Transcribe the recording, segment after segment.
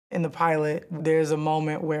In the pilot, there's a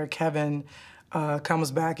moment where Kevin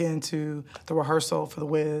comes back into the rehearsal for The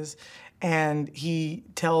Wiz, and he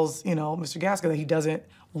tells, Mr. Gasker that he doesn't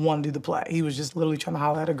want to do the play. He was just literally trying to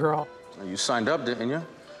holler at a girl. You signed up, didn't you?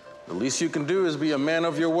 The least you can do is be a man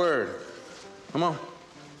of your word. Come on.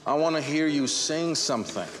 I want to hear you sing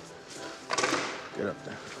something. Get up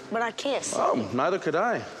there. But I can't sing. Oh, neither could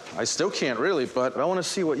I. I still can't really, but I want to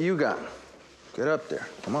see what you got. Get up there.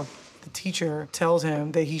 Come on. The teacher tells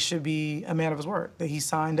him that he should be a man of his word, that he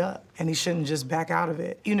signed up, and he shouldn't just back out of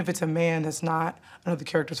it. Even if it's a man that's not another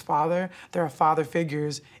character's father, there are father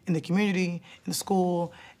figures in the community, in the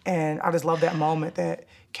school, and I just love that moment that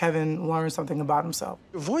Kevin learned something about himself.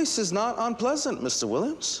 Your voice is not unpleasant, Mr.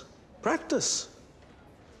 Williams. Practice.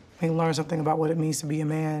 He learns something about what it means to be a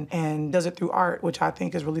man and does it through art, which I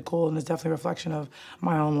think is really cool and is definitely a reflection of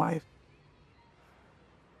my own life.